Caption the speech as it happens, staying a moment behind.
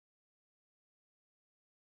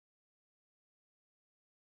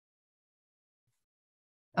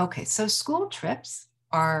Okay, so school trips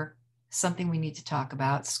are something we need to talk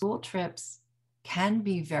about. School trips can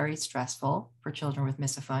be very stressful for children with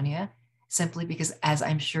misophonia, simply because, as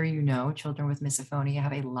I'm sure you know, children with misophonia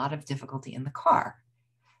have a lot of difficulty in the car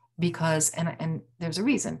because, and there's a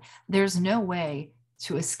reason, there's no way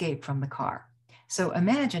to escape from the car. So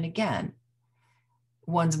imagine again,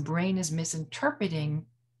 one's brain is misinterpreting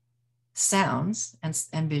sounds and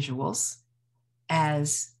visuals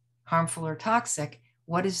as harmful or toxic.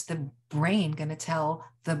 What is the brain going to tell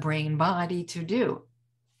the brain body to do?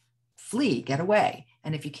 Flee, get away.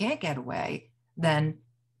 And if you can't get away, then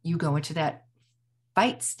you go into that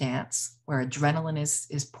fight stance where adrenaline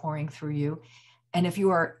is pouring through you. And if you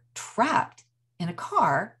are trapped in a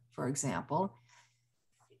car, for example,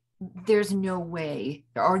 there's no way,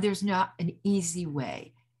 or there's not an easy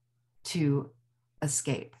way to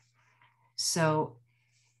escape. So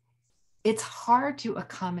it's hard to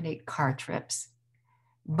accommodate car trips,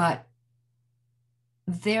 but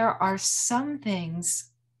there are some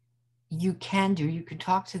things you can do. You can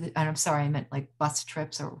talk to the, and I'm sorry, I meant like bus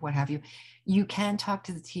trips or what have you. You can talk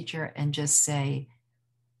to the teacher and just say,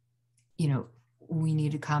 you know, we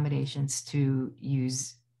need accommodations to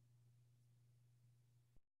use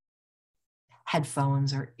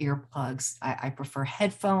headphones or earplugs. I prefer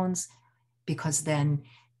headphones because then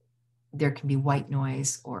there can be white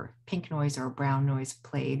noise or pink noise or brown noise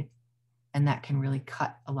played, and that can really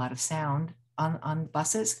cut a lot of sound on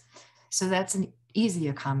buses. So that's an easy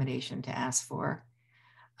accommodation to ask for.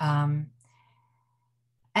 And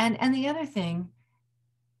the other thing,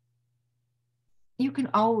 you can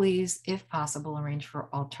always, if possible, arrange for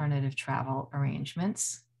alternative travel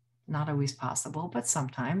arrangements. Not always possible, but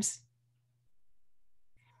sometimes.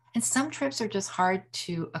 And some trips are just hard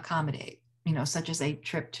to accommodate, you know, such as a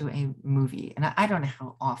trip to a movie. And I don't know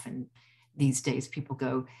how often these days people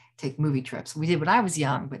go take movie trips. We did when I was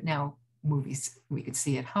young, but now movies we could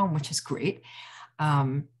see at home, which is great.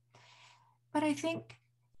 But I think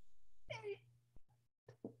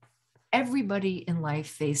everybody in life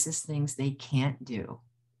faces things they can't do,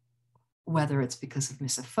 whether it's because of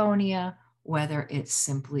misophonia, whether it's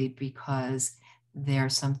simply because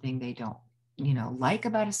there's something they don't, you know, like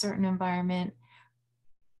about a certain environment.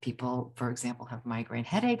 People, for example, have migraine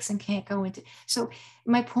headaches and can't go into. So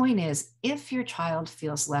my point is, if your child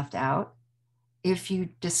feels left out, if you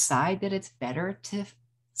decide that it's better to,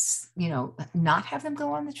 you know, not have them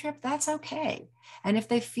go on the trip, that's okay. And if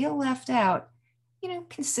they feel left out, you know,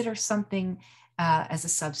 consider something as a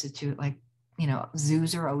substitute. Like, you know,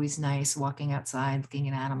 zoos are always nice, walking outside, looking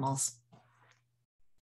at animals.